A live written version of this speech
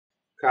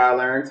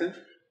Kyle Arrington.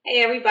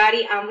 Hey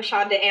everybody, I'm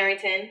Vashonda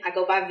Arrington. I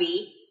go by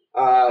V.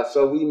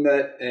 So we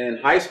met in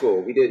high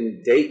school. We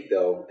didn't date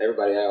though.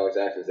 Everybody always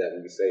asks us that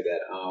when we say that.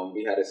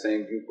 We had the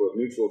same group of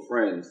mutual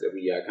friends that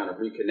we kind of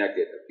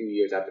reconnected a few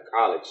years after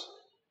college.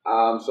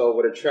 So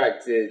what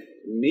attracted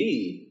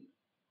me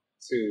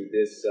to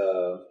this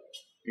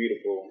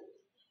beautiful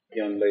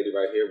young lady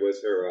right here was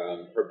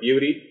her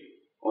beauty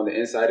on the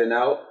inside and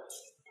out,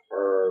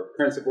 her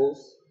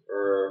principles,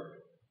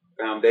 her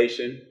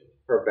foundation,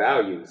 her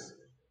values.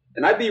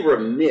 And I'd be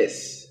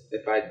remiss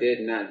if I did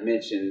not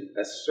mention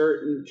a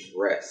certain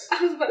dress.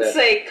 I was about to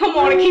say, come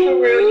on and keep it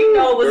real. You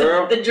know it was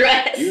girl, the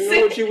dress. You know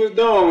what you was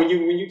doing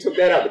when you took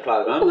that out the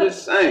closet. I'm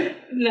just saying.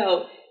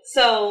 No.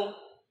 So,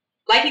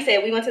 like he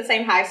said, we went to the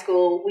same high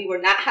school. We were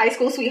not high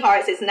school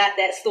sweethearts. It's not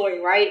that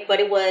story, right? But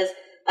it was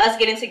us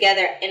getting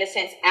together, in a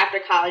sense, after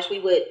college.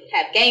 We would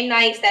have game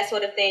nights, that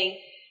sort of thing.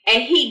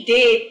 And he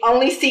did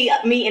only see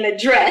me in a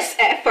dress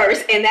at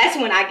first. And that's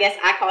when I guess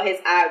I caught his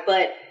eye.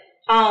 But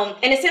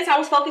in a sense, I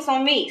was focused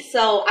on me.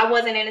 So I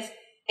wasn't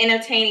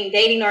entertaining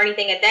dating or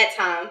anything at that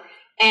time.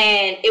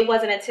 And it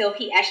wasn't until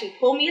he actually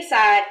pulled me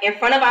aside in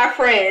front of our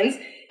friends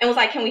and was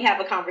like, can we have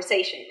a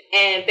conversation?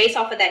 And based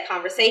off of that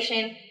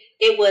conversation,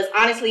 it was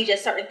honestly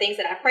just certain things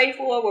that I prayed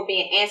for were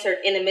being answered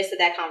in the midst of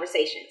that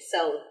conversation.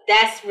 So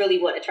that's really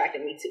what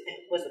attracted me to him,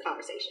 was the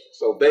conversation.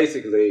 So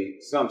basically,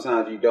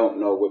 sometimes you don't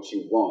know what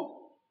you want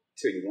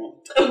till you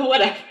want.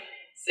 Whatever.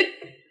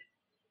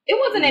 It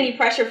wasn't any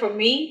pressure for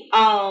me.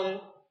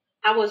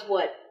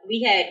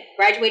 We had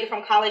graduated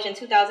from college in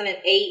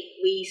 2008.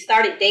 We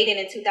started dating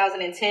in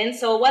 2010.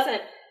 So it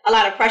wasn't a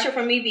lot of pressure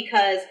for me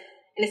because,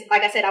 and it's,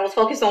 like I said, I was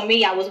focused on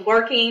me. I was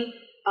working.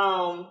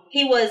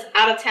 He was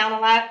out of town a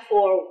lot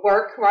for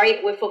work,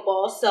 right, with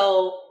football.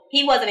 So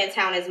he wasn't in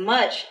town as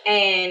much.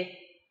 And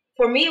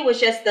for me, it was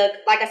just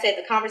like I said,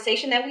 the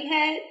conversation that we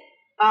had.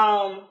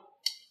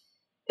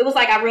 It was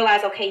like I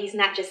realized, okay, he's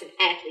not just an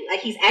athlete.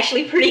 Like, he's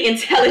actually pretty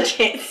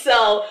intelligent.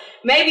 So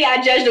maybe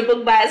I judged a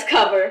book by its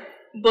cover.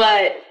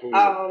 But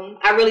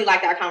I really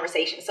liked our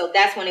conversation. So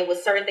that's when it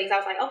was certain things I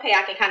was like, okay,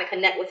 I can kind of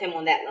connect with him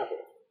on that level.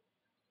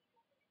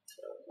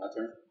 My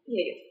turn?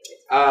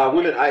 Yeah.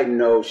 When did I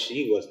know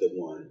she was the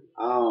one?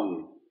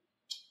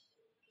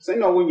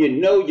 So, when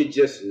you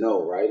just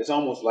know, right? It's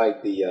almost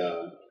like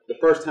the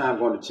first time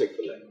going to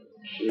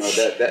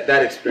Chick-fil-A.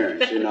 That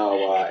experience.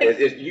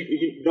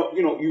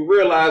 You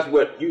realize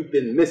what you've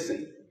been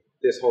missing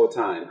this whole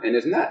time, and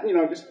it's not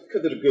just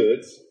because of the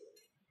goods.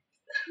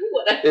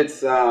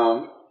 It's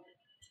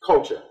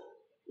culture.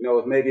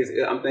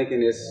 I'm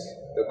thinking it's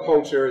the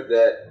culture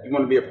that you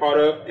want to be a part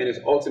of, and it's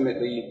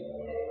ultimately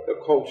the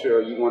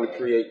culture you want to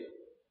create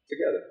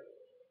together.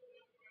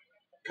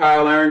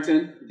 Kyle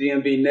Arrington,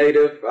 DMV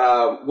native,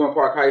 Winter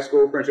Park High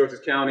School, Prince George's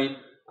County.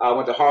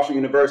 Went to Hofstra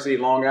University,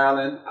 Long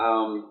Island.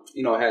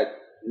 Had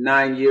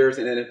 9 years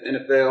in the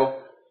NFL.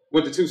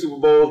 Went to 2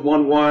 Super Bowls,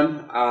 won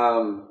one.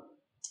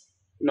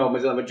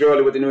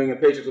 Majority with the New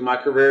England Patriots with my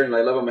career, and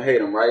I love them or hate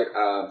them, right?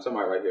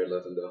 Somebody right here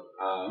loves them though.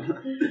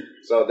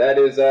 So that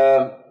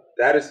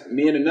is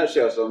me in a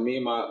nutshell. So me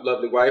and my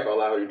lovely wife, I'll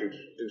allow her to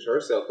introduce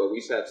herself, but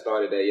we have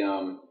started a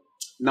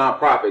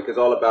nonprofit because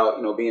all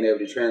about being able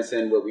to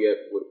transcend what we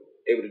were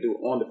able to do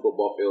on the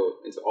football field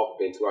and to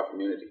offer it to our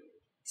community.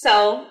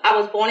 So I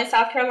was born in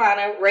South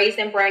Carolina, raised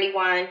in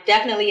Brandywine,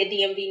 definitely a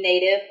DMV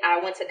native. I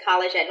went to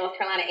college at North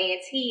Carolina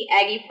A&T,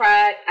 Aggie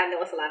Pride. I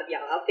know it's a lot of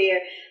y'all out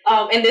there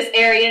in this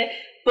area.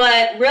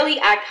 But really,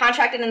 I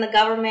contracted in the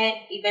government,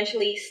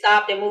 eventually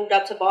stopped and moved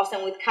up to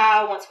Boston with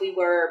Kyle once we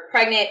were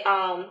pregnant.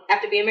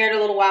 After being married a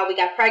little while, we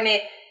got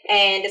pregnant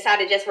and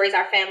decided to just raise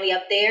our family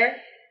up there.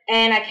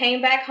 And I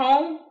came back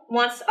home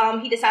once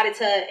he decided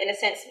to, in a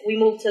sense, we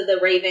moved to the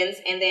Ravens.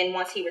 And then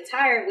once he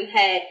retired, we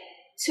had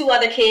 2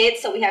 other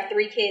kids. So we have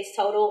 3 kids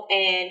total.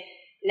 And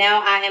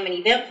now I am an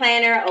event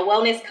planner, a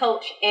wellness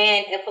coach,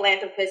 and a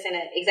philanthropist and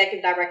an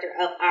executive director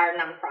of our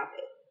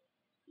nonprofit.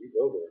 You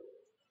go there.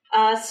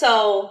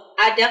 So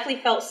I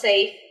definitely felt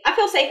safe. I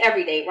feel safe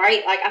every day,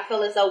 right? Like, I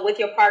feel as though with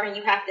your partner,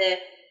 you have to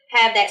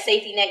have that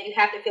safety net. You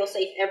have to feel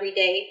safe every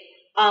day.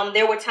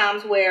 There were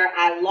times where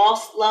I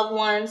lost loved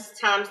ones,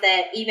 times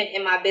that even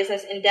in my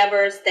business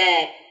endeavors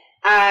that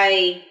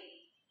I,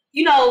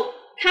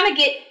 kind of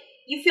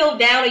you feel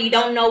down or you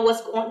don't know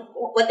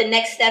what the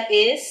next step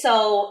is.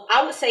 So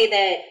I would say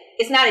that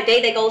it's not a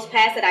day that goes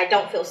past that I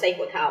don't feel safe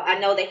with Kyle. I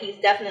know that he's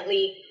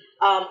definitely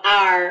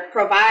our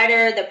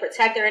provider, the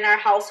protector in our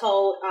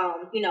household,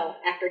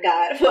 after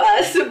God for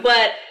us.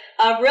 But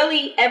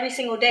really, every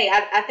single day,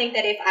 I think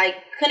that if I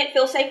couldn't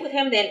feel safe with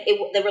him, then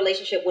the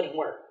relationship wouldn't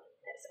work.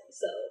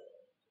 So,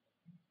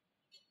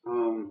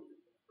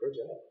 good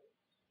job.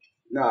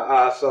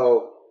 No,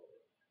 so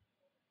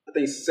I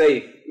think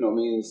safe, can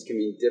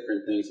mean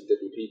different things to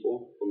different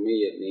people. For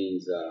me, it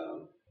means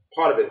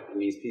part of it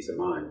means peace of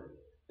mind.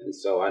 And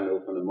so I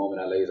know from the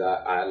moment I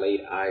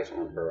laid eyes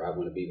on her, I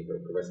want to be with her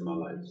for the rest of my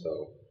life.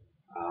 So,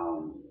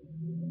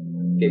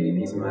 gave me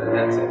peace of mind in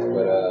that sense.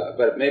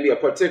 But maybe a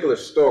particular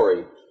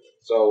story.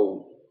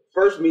 So,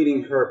 first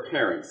meeting her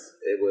parents,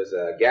 it was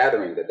a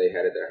gathering that they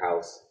had at their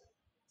house.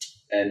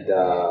 And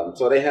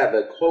so they have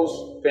a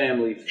close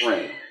family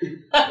friend.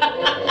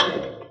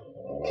 I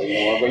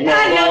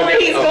know where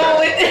he's going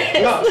with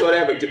this. No, so they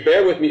have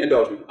bear with me,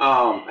 indulge me.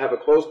 I have a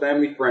close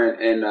family friend,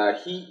 and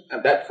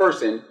that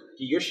person,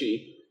 he or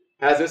she,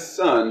 has a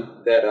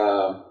son that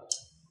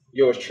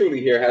yours truly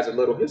here has a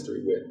little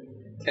history with.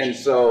 And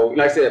so,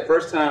 like I said,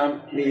 first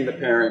time meeting the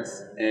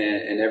parents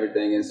and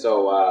everything, and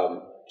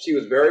so she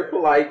was very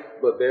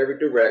polite but very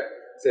direct.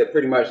 Said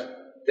pretty much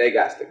they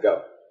got to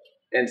go,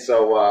 and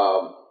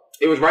so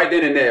it was right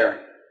then and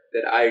there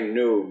that I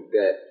knew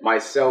that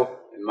myself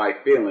and my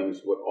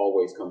feelings would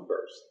always come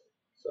first.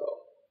 So,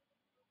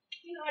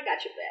 I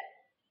got your back.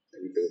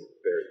 And we feel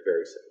very,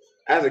 very safe.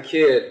 As a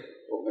kid,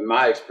 in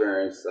my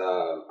experience,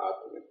 I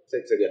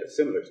get a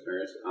similar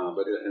experience,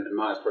 but in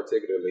mine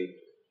particularly,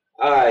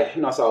 I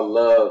saw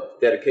love,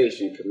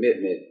 dedication,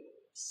 commitment,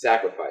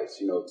 sacrifice,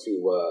 to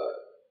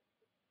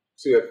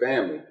a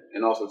family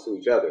and also to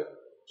each other.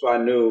 So I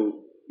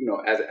knew,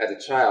 as a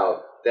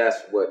child,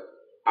 that's what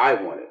I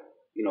wanted,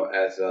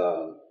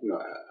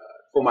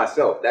 for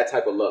myself, that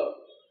type of love,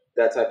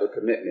 that type of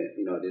commitment,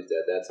 just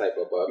that type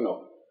of,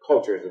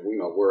 culture is a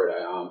word I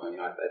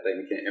think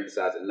we can't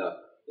emphasize enough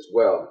as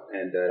well,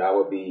 and that I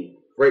would be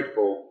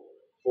grateful,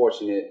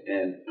 fortunate,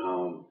 and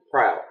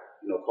proud,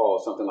 call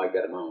something like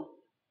that of my own.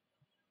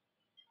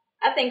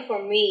 I think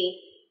for me,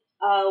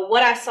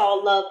 what I saw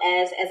love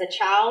as a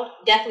child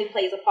definitely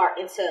plays a part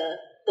into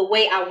the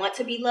way I want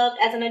to be loved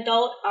as an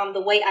adult,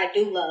 the way I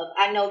do love.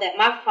 I know that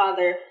my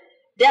father,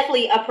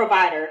 definitely a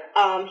provider.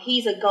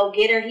 He's a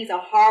go-getter. He's a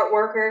hard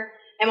worker.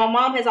 And my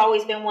mom has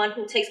always been one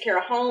who takes care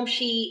of home.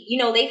 She,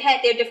 they've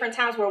had their different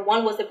times where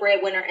one was the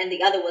breadwinner and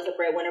the other was the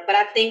breadwinner. But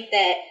I think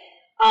that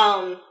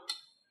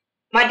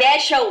my dad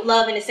showed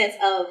love in the sense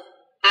of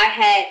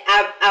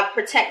I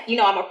protect,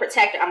 I'm a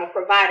protector, I'm a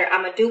provider.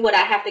 I'm going to do what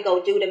I have to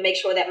go do to make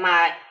sure that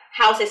my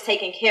house is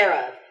taken care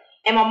of.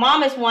 And my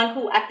mom is one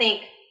who I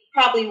think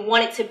probably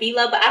wanted to be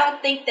loved, but I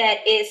don't think that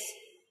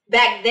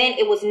back then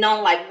it was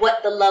known like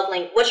what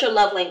your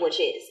love language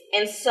is.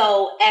 And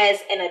so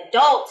as an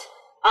adult,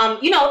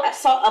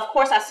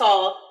 I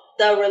saw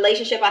the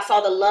relationship, I saw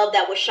the love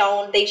that was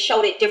shown. They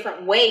showed it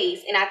different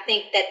ways. And I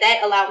think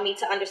that allowed me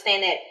to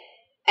understand that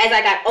as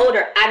I got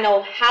older, I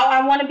know how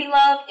I want to be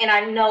loved. And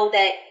I know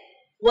that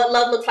what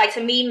love looks like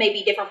to me may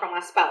be different from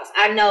my spouse.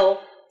 I know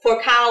for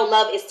Kyle,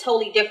 love is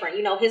totally different.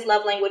 His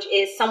love language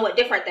is somewhat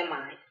different than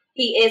mine.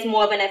 He is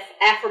more of an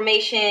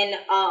affirmation,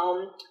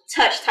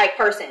 touch type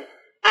person.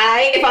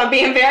 If I'm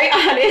being very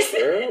honest.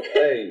 Girl,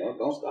 hey,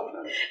 don't stop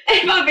now.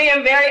 If I'm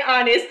being very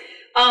honest,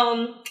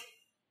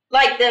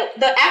 like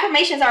the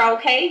affirmations are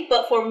okay,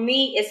 but for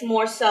me, it's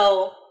more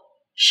so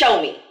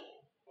show me.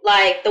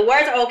 Like the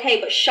words are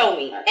okay, but show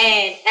me.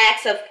 And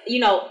acts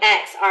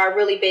are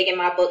really big in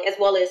my book, as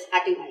well as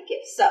I do like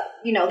gifts. So,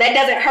 that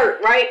doesn't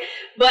hurt, right?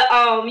 But,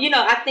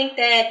 I think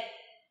that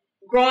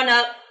growing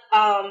up,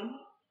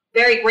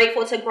 very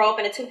grateful to grow up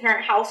in a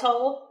 2-parent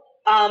household,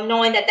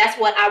 knowing that that's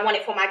what I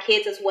wanted for my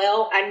kids as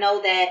well. I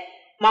know that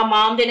my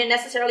mom didn't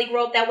necessarily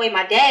grow up that way.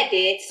 My dad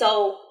did.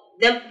 So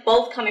them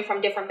both coming from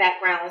different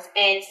backgrounds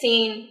and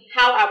seeing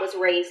how I was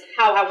raised,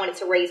 how I wanted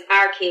to raise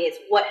our kids,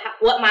 what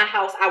my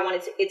house I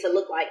wanted it to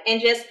look like.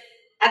 And just,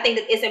 I think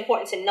that it's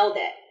important to know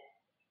that.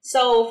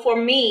 So for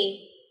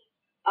me,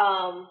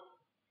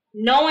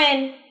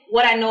 knowing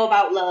what I know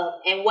about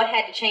love and what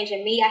had to change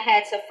in me, I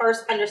had to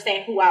first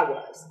understand who I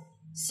was.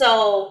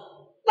 So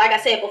like I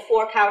said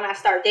before, Kyle and I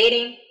started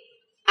dating,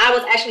 I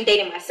was actually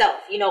dating myself.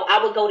 I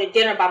would go to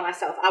dinner by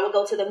myself. I would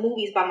go to the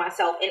movies by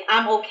myself. And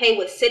I'm okay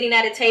with sitting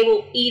at a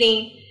table,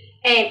 eating,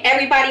 and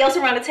everybody else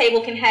around the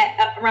table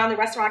around the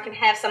restaurant can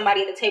have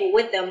somebody at the table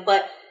with them.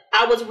 But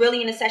I was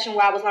really in a session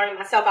where I was learning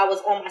myself. I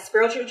was on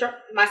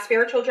my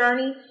spiritual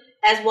journey,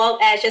 as well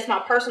as just my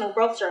personal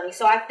growth journey.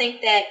 So I think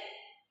that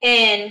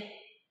in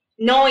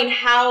knowing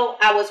how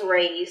I was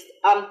raised,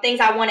 things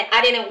I wanted,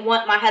 I didn't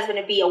want my husband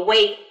to be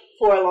away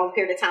for a long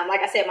period of time.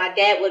 Like I said, my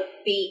dad would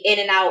be in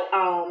and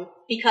out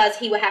because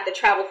he would have to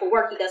travel for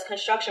work. He does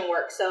construction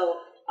work. So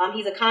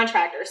he's a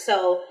contractor.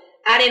 So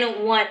I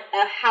didn't want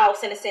a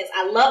house in a sense.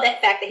 I love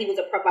that fact that he was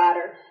a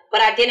provider, but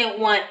I didn't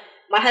want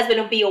my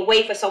husband to be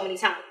away for so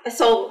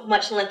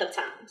much length of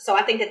time. So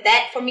I think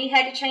that for me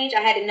had to change. I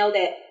had to know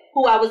that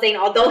who I was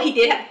dating, although he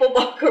did have a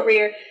football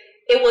career,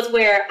 it was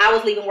where I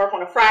was leaving work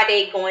on a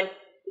Friday, going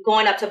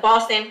up to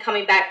Boston,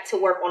 coming back to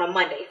work on a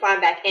Monday,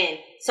 flying back in.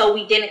 So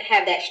we didn't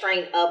have that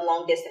strain of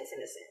long distance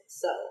in a sense.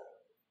 So,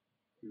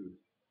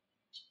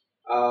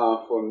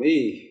 for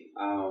me,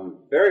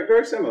 very,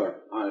 very similar,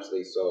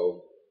 honestly.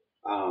 So,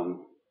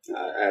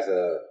 as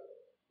a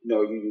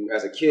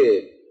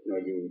kid,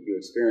 you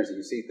experience and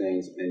you see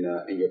things in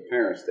your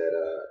parents that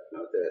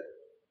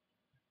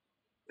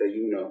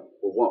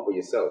will want for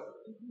yourself.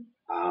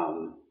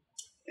 Mm-hmm.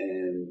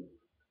 And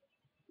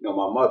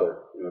my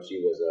mother, she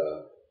was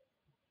a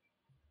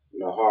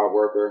hard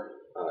worker,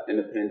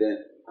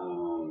 independent.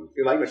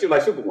 She was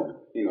like Superwoman,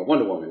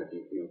 Wonder Woman, if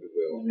you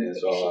will. And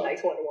so she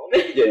likes Wonder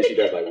Woman. Yeah, and she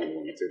does like Wonder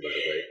Woman too, by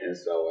the way. And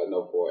so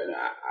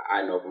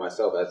I know for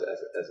myself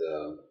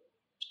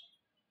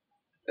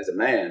as a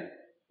man,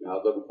 I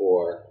was looking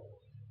for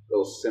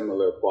those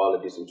similar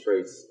qualities and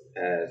traits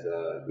as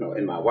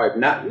in my wife.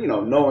 Not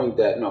knowing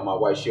that my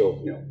wife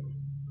she'll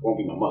won't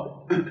be my mother,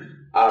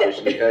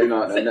 obviously.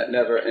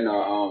 Never.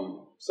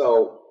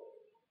 So,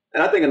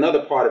 and I think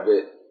another part of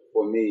it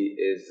for me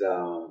is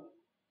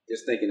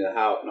just thinking of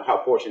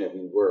how fortunate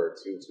we were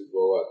to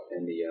grow up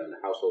in the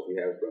household we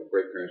have from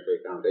great parents,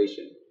 great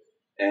foundation,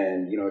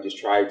 and just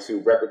try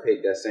to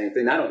replicate that same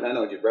thing. Not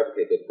just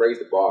replicate, but raise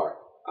the bar.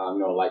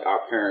 Like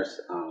our parents,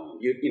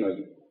 you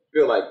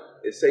feel like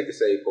it's safe to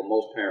say for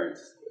most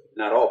parents,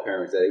 not all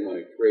parents, that they want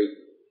to create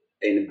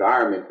an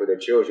environment for their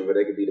children where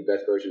they could be the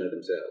best version of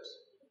themselves.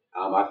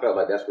 I felt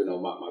like that's what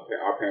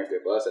our parents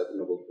did for us. That's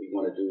what we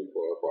want to do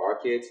for our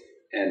kids,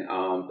 and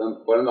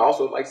but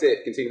also, like I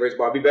said, continue to raise the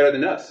bar, be better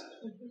than us.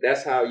 Mm-hmm.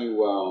 That's how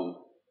you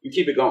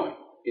keep it going.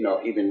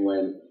 Even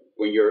when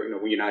you're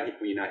not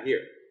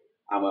here.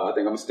 I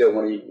think I'm still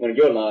one of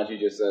your lines you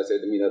just said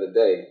to me the other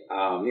day.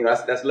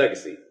 That's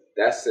legacy.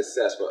 That's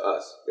success for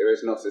us. There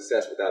is no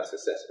success without a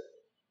successor.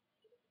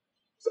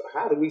 So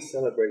how do we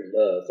celebrate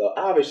love? So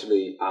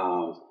obviously,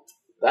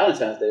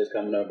 Valentine's Day is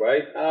coming up,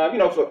 right?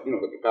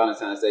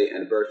 Valentine's Day,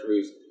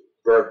 anniversaries,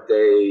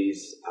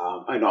 birthdays,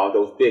 all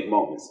those big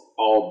moments,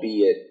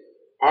 albeit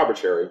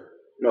arbitrary.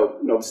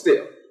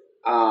 Still.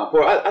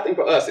 I think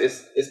for us,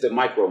 it's the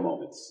micro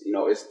moments.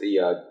 It's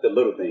the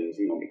little things.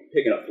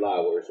 Picking up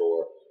flowers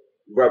or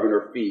rubbing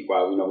her feet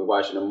while we're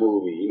watching a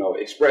movie.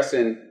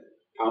 Expressing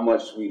how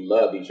much we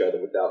love each other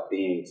without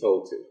being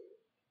told to.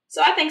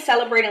 So I think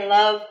celebrating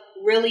love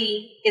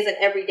really is an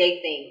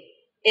everyday thing.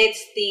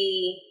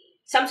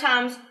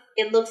 Sometimes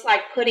it looks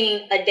like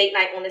putting a date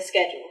night on the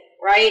schedule,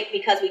 right?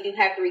 Because we do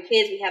have 3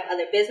 kids, we have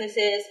other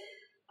businesses.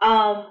 For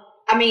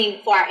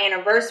our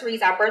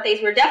anniversaries, our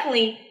birthdays, we're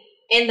definitely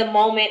in the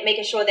moment,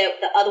 making sure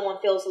that the other one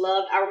feels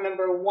loved. I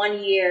remember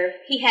one year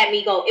he had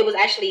me go, it was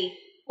actually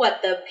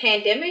the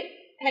pandemic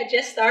had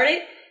just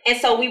started. And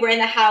so we were in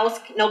the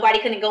house, nobody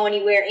couldn't go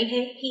anywhere. And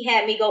he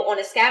had me go on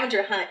a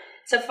scavenger hunt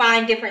to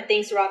find different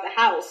things throughout the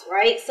house,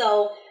 right?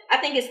 So I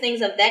think it's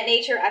things of that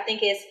nature. I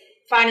think it's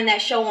finding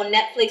that show on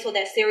Netflix or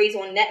that series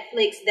on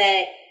Netflix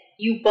that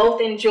you both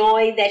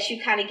enjoy, that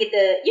you kind of get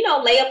to,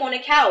 lay up on the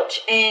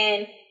couch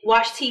and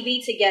watch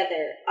TV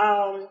together.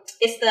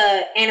 It's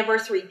the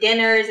anniversary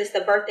dinners, it's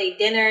the birthday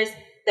dinners,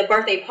 the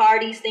birthday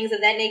parties, things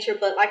of that nature.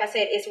 But like I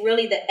said, it's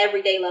really the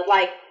everyday love.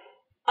 Like,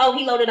 oh,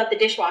 he loaded up the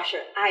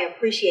dishwasher. I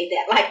appreciate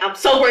that. Like, I'm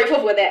so grateful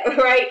for that,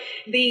 right?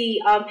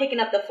 The picking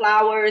up the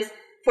flowers.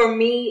 For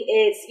me,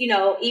 it's,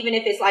 even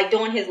if it's like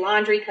doing his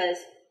laundry, because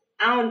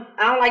I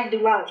don't like to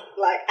do laundry.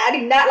 Like, I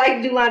do not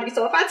like to do laundry.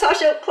 So if I toss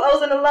your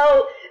clothes in the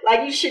load,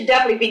 like, you should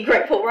definitely be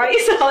grateful, right?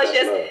 So it's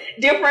just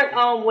different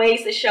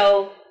ways to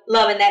show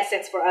love in that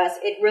sense for us.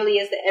 It really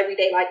is the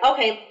everyday, like,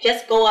 okay,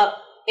 just go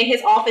up in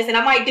his office and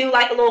I might do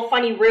like a little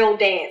funny reel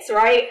dance,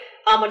 right?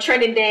 A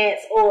trending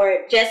dance,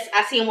 or just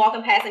I see him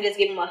walking past and just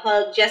give him a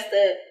hug, just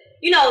to,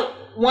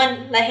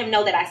 let him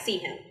know that I see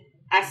him.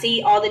 I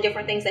see all the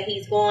different things that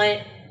he's doing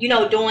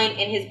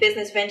in his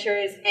business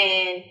ventures,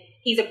 and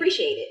he's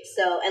appreciated,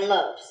 and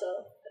loved. So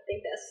I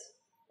think that's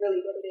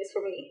really what it is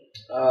for me.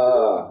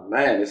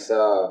 Man, it's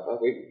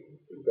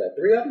we've got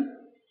 3 of them.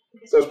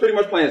 So it's pretty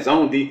much playing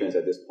zone defense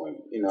at this point.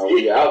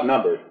 We're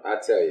outnumbered, I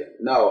tell you.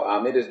 No,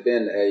 it has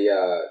been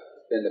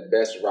been the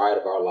best ride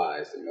of our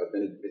lives.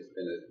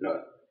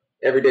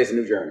 Every day's a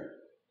new journey.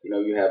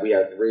 We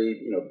have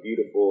 3,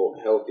 beautiful,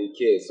 healthy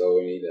kids. So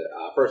we need to,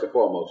 first and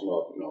foremost,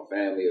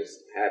 family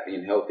is happy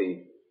and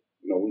healthy.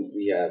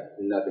 We have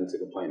nothing to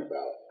complain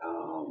about.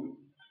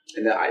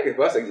 And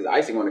for us, the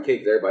icing on the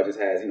cake, everybody just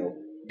has,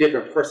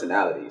 different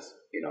personalities.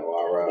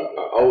 Our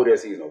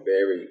oldest, he's,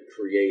 very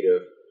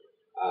creative.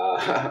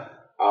 Our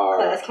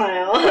class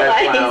clown.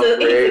 Creative.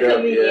 He's a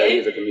comedian. Yeah,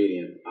 he's a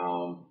comedian.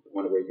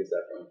 Wonder where he gets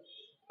that from.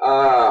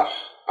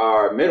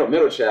 Our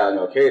middle child,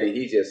 Kaden,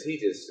 he just I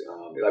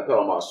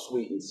call him our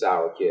sweet and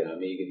sour kid. I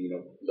mean, he can,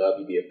 love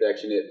you, be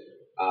affectionate,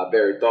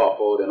 very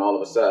thoughtful. Then all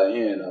of a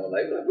sudden,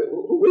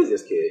 who is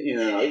this kid? He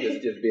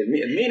just be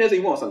mean as he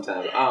wants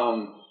sometimes.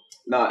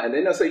 And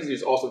then they'll say he's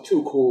just also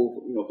too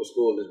cool, for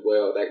school as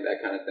well,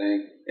 that kind of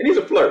thing. And he's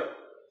a flirt,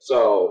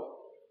 so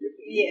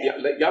yeah,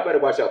 y'all better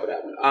watch out for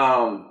that one.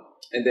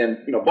 And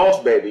then Boss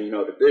Baby,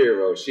 the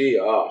 3-year-old, she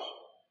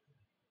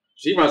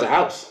runs a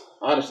house.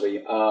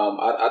 Honestly,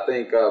 I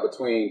think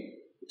between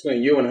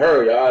you and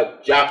her, y'all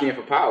jockeying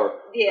for power.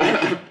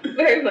 Yeah,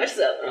 very much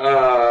so.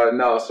 To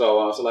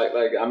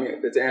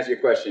answer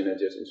your question, and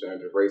just in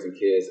terms of raising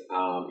kids,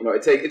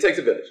 it takes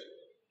a village,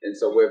 and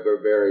so we're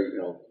very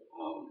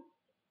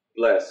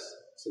blessed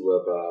to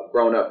have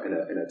grown up in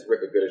a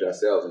terrific village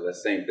ourselves, and the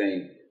same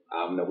thing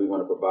we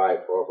want to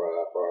provide for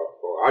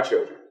our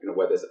children.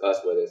 Whether it's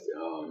us, whether it's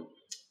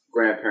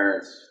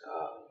grandparents,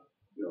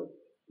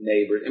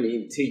 neighbors,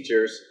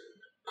 teachers,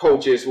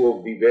 coaches who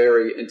will be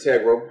very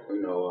integral,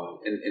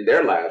 in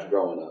their lives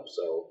growing up.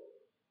 So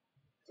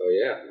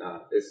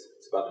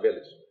it's about the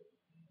village.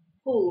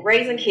 Ooh,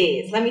 raising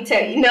kids, let me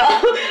tell you,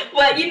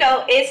 but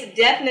it's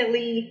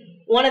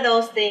definitely one of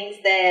those things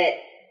that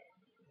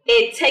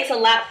it takes a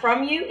lot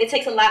from you. It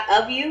takes a lot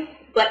of you,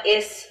 but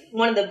it's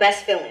one of the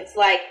best feelings.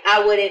 Like,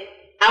 I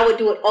would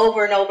do it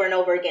over and over and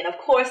over again. Of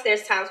course,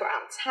 there's times where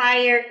I'm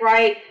tired,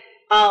 right?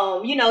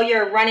 You know,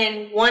 you're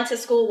running one to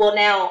school. Well,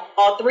 now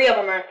all three of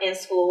them are in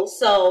school.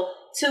 So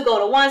 2 go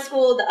to one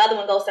school, the other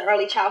one goes to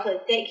early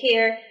childhood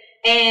daycare.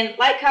 And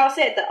like Kyle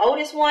said, the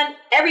oldest one,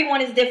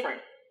 everyone is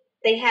different.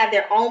 They have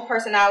their own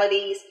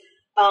personalities.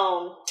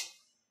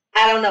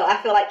 I don't know.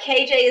 I feel like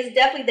KJ is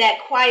definitely that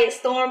quiet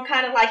storm,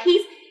 kind of like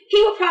he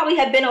would probably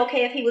have been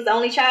okay if he was the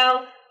only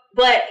child,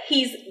 but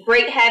he's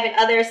great having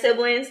other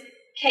siblings.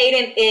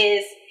 Caden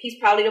he's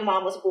probably the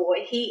mama's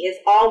boy. He is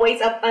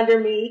always up under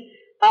me.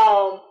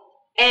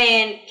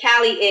 And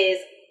Callie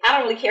I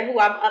don't really care who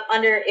I'm up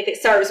under if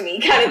it serves me,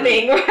 kind of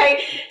thing,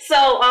 right?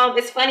 So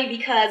it's funny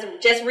because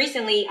just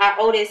recently our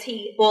oldest,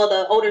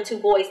 the older 2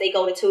 boys, they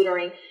go to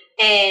tutoring.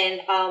 And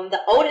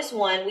the oldest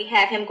one, we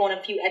have him going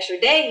a few extra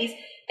days.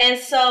 And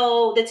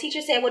so the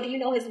teacher said, well, do you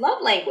know his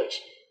love language?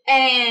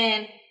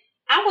 And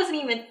I wasn't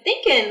even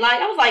thinking, like,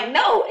 I was like,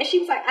 no. And she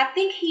was like, I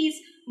think he's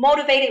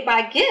motivated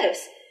by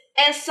gifts.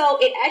 And so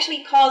it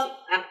actually caused,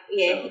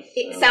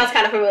 it sounds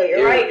kind of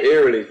familiar, right?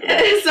 Eerily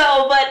familiar.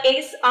 So, but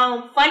it's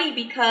funny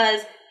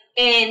because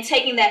in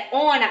taking that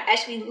on, I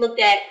actually looked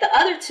at the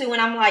other 2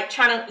 and I'm like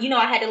trying to,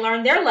 I had to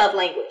learn their love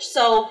language.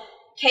 So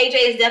KJ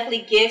is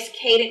definitely gifts.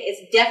 Kaden is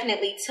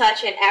definitely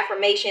touch and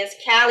affirmations.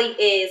 Callie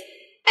is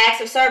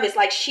acts of service.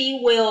 Like, she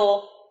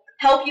will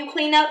help you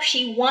clean up.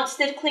 She wants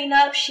to clean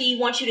up. She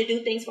wants you to do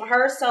things for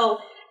her.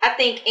 So I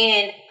think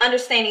in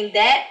understanding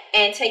that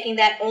and taking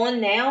that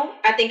on now,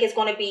 I think it's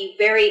going to be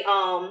very,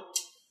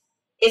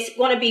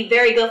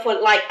 good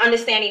for like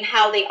understanding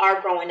how they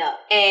are growing up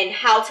and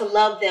how to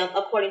love them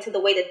according to the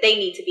way that they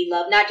need to be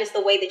loved, not just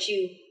the way that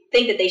you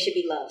think that they should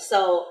be loved.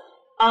 So,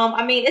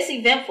 I mean, it's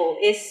eventful.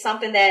 It's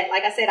something that,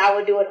 like I said, I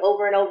would do it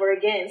over and over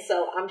again.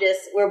 So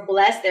we're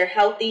blessed. They're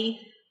healthy.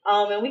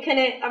 And we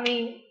couldn't, I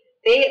mean,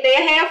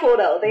 they're a handful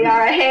though. They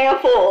are a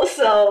handful.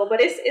 So, but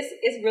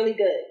it's really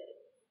good.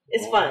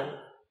 It's fun.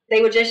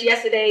 They were just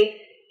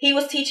yesterday, he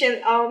was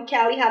teaching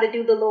Callie how to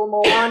do the little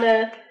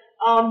Moana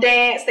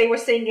dance. They were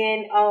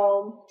singing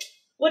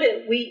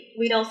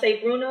we don't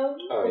say Bruno.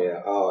 Oh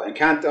yeah. Oh,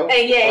 Encanto. And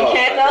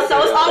Encanto. So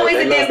it's always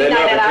a Disney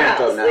night at our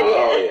house. Now.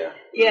 Oh yeah.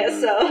 Yeah.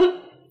 Mm-hmm.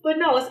 So, but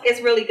no,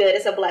 it's really good.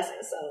 It's a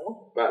blessing.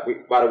 So. But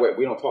by the way,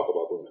 we don't talk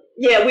about Bruno.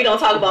 Yeah, we don't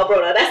talk about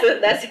Bruno.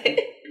 That's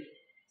it.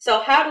 So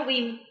how do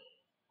we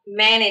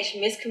manage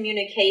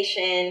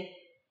miscommunication,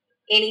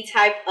 any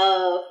type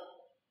of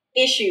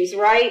issues,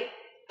 right?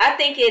 I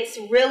think it's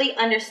really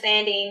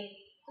understanding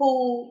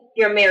who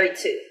you're married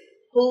to,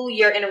 who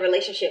you're in a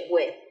relationship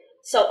with.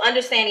 So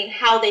understanding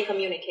how they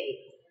communicate.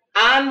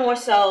 I'm more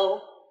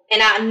so,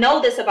 and I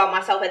know this about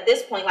myself at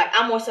this point, like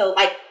I'm more so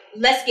like,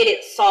 let's get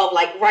it solved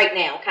like right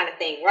now kind of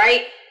thing,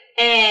 right?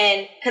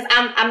 And because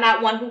I'm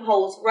not one who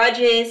holds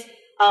grudges.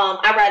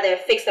 I'd rather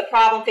fix the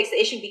problem, fix the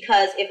issue,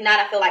 because if not,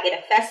 I feel like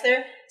it'll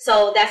fester.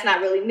 So that's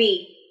not really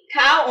me.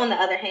 Kyle, on the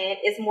other hand,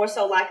 is more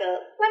so like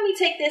let me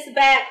take this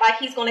back. Like,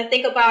 he's going to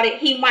think about it.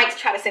 He might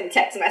try to send a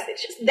text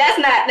message. That's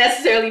not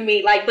necessarily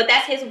me. Like, but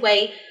that's his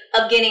way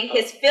of getting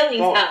his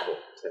feelings out.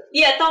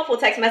 Yeah, thoughtful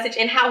text message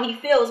and how he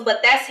feels.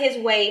 But that's his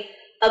way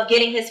of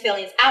getting his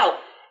feelings out.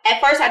 At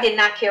first, I did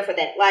not care for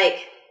that.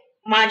 Like,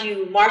 mind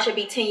you, Marsha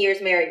be 10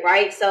 years married,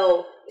 right?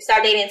 So we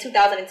started dating in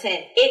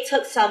 2010. It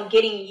took some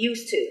getting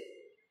used to.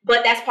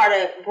 But that's part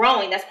of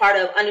growing. That's part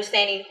of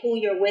understanding who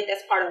you're with.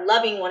 That's part of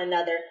loving one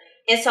another.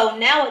 And so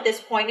now at this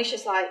point, it's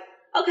just like,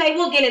 okay,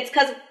 we'll get it.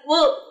 Because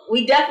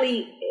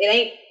it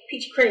ain't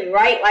peachy cream,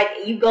 right? Like,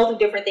 you go through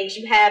different things.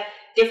 You have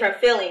different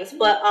feelings.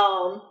 But,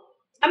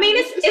 I mean,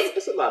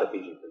 it's a lot of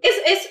peachy cream.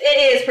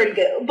 It is pretty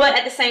good. But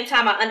at the same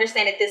time, I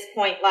understand at this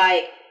point,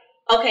 like,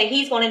 okay,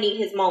 he's going to need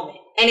his moment.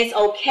 And it's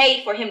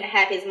okay for him to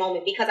have his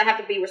moment, because I have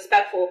to be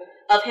respectful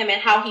of him and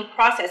how he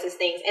processes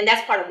things. And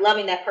that's part of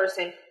loving that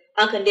person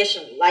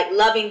unconditionally, like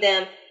loving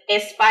them in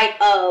spite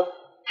of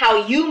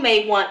how you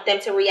may want them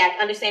to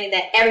react, understanding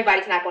that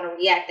everybody's not going to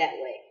react that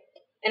way.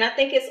 And I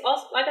think it's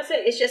also, like I said,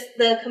 it's just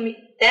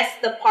that's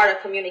the part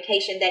of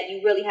communication that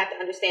you really have to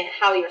understand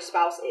how your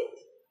spouse is.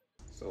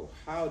 So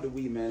how do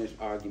we manage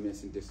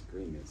arguments and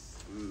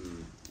disagreements?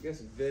 I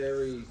guess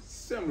very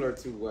similar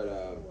to what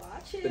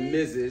the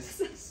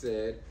Mrs.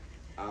 said.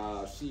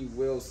 She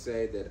will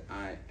say that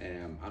I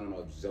don't know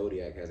if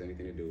Zodiac has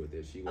anything to do with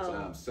this. She was,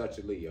 I'm such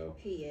a Leo.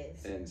 He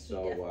is. And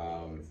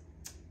so,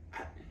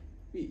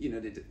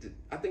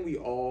 I think we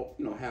all,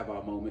 have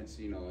our moments,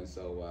 and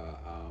so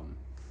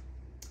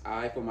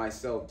I, for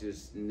myself,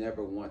 just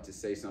never want to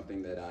say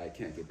something that I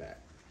can't get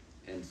back.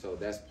 And so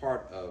that's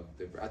part of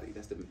I think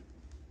that's the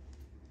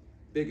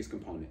biggest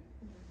component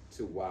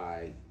to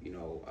why,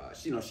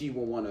 she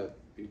will want to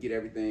get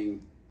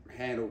everything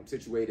handled,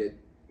 situated,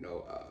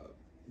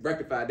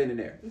 rectified then and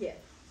there. Yeah.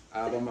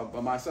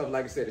 But myself,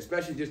 like I said,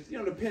 especially just,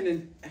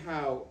 depending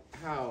how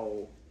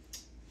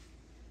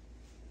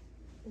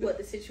what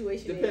the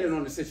situation depending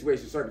on the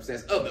situation,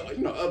 circumstance of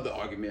the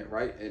argument,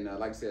 right? And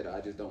like I said,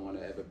 I just don't want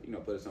to ever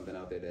put something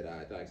out there that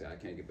I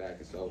can't get back.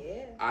 And so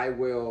I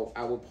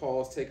will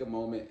pause, take a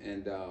moment,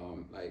 and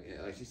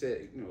like she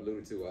said,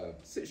 alluded to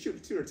shoot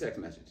a text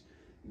message.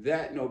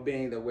 That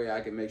being the way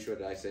I can make sure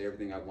that I say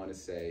everything I want to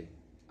say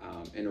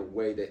in a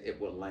way that it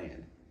will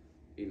land,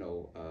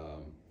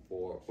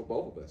 for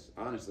both of us,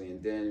 honestly.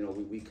 And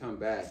then we come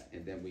back,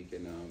 and then we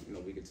can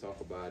we can talk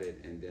about it,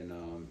 and then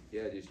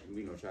just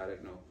try to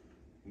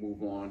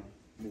move on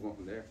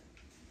from there.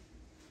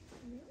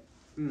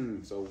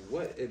 So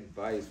what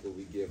advice would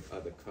we give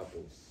other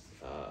couples?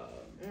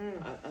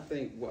 I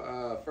think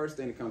first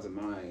thing that comes to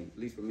mind,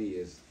 at least for me,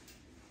 is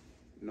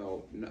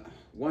no,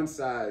 one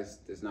size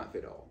does not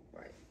fit all.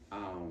 Right.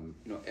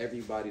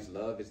 Everybody's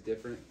love is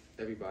different.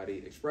 Everybody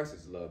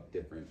expresses love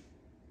different,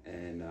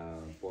 and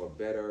for a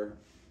better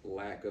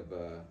lack of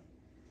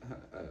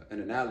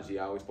an analogy,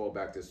 I always fall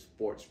back to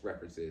sports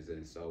references.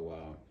 And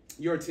so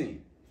you're a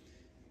team,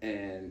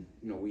 and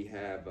we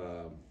have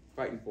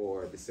fighting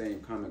for the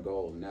same common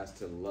goal, and that's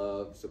to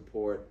love,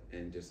 support,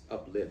 and just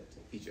uplift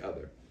each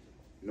other,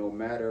 no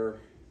matter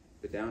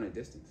the down and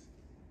distance.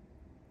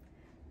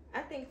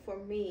 I think for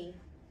me,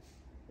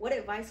 what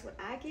advice would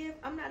I give?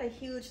 I'm not a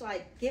huge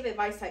give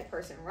advice type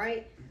person,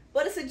 right?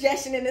 But a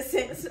suggestion in a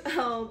sense,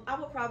 I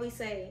would probably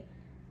say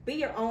be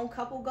your own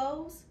couple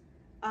goals.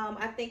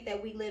 I think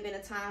that we live in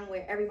a time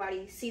where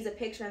everybody sees a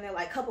picture and they're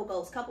like, couple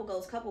goals, couple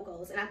goals, couple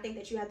goals. And I think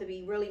that you have to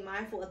be really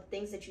mindful of the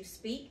things that you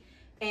speak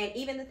and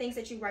even the things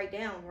that you write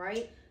down,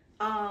 right?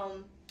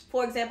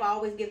 For example, I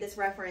always give this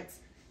reference.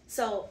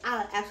 So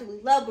I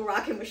absolutely love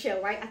Barack and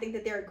Michelle, right? I think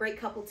that they're a great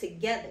couple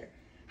together.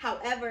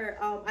 However,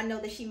 I know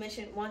that she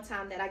mentioned one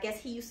time that I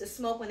guess he used to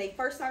smoke when they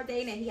first started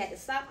dating and he had to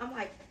stop. I'm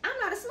like, I'm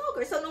not a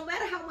smoker. So no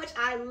matter how much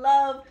I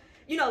love,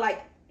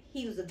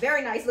 he was a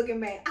very nice looking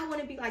man. I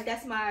wouldn't be like,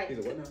 that's my...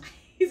 He's a what now?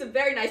 He's a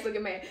very nice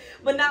looking man,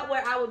 but not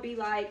where I would be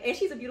like, and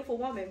she's a beautiful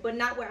woman, but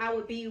not where I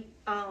would be,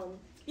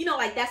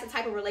 that's the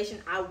type of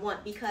relation I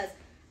want, because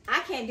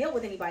I can't deal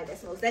with anybody that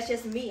smokes. That's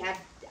just me.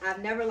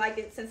 I've never liked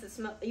it since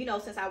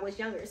since I was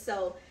younger.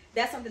 So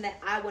that's something that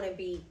I wouldn't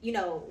be,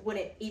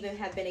 wouldn't even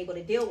have been able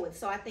to deal with.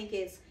 So I think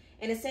it's,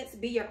 in a sense,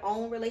 be your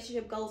own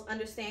relationship goals,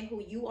 understand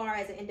who you are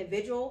as an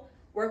individual,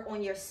 work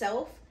on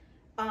yourself.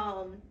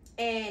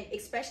 And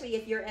especially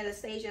if you're at a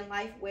stage in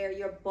life where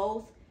you're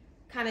both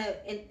kind of,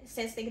 in a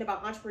sense, thinking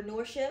about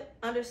entrepreneurship,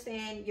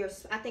 understand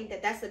I think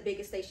that that's the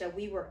biggest stage that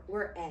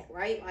we're at,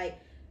 right? Like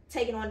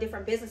taking on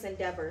different business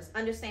endeavors.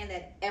 Understand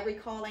that every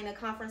call ain't a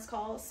conference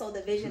call. So the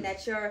vision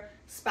that your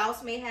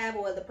spouse may have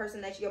or the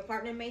person that your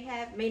partner may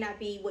have may not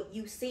be what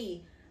you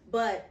see,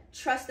 but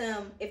trust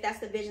them if that's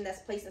the vision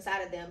that's placed inside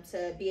of them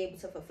to be able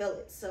to fulfill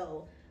it.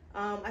 So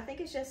I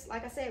think it's just,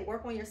 like I said,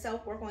 work on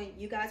yourself, work on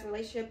you guys'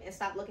 relationship, and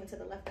stop looking to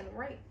the left and the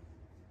right.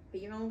 Be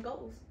your own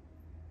goals.